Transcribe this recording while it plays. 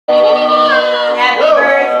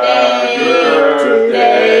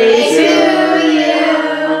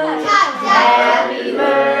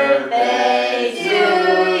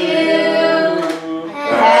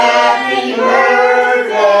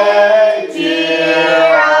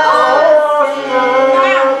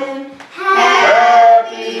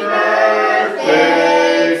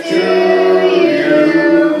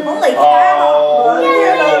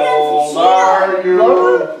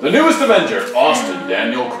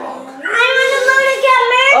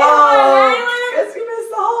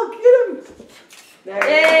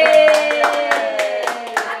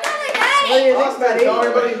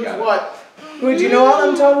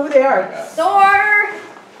tell them who they are. Thor,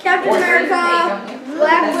 Captain America,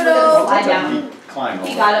 Black Widow. Lie down. Climb He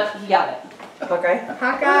over. got it. He got it. Okay.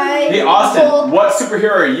 Hawkeye. Hey, Austin, Hulk, what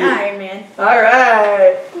superhero are you? Iron Man. All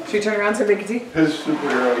right. Should we turn around so they can see? His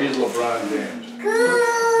superhero, he's LeBron James.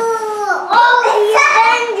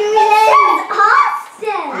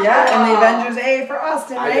 Yeah, and the Avengers A for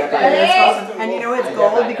Austin, right? got that. And, it's Austin. And you know it's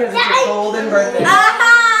gold because it's a golden birthday.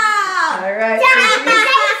 Aha! All right.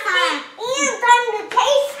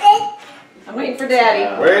 I'm waiting for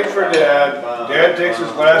Daddy. Wait for Dad. Dad takes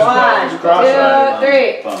his glasses off. He's 1,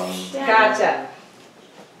 cross-eyed. 2, 3. Gotcha.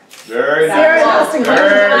 Very Sarah and nice. Austin, Very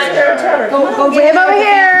Sarah nice. Trevor. Go Get him over take a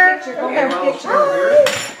here. picture, Go go here, get a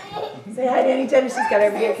picture. Say hi to anytime she's got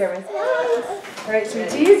her video cameras. All right, should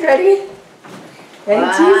we tease? Ready? Ready?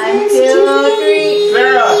 1, Tease. 2, 3.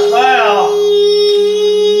 Sarah, smile.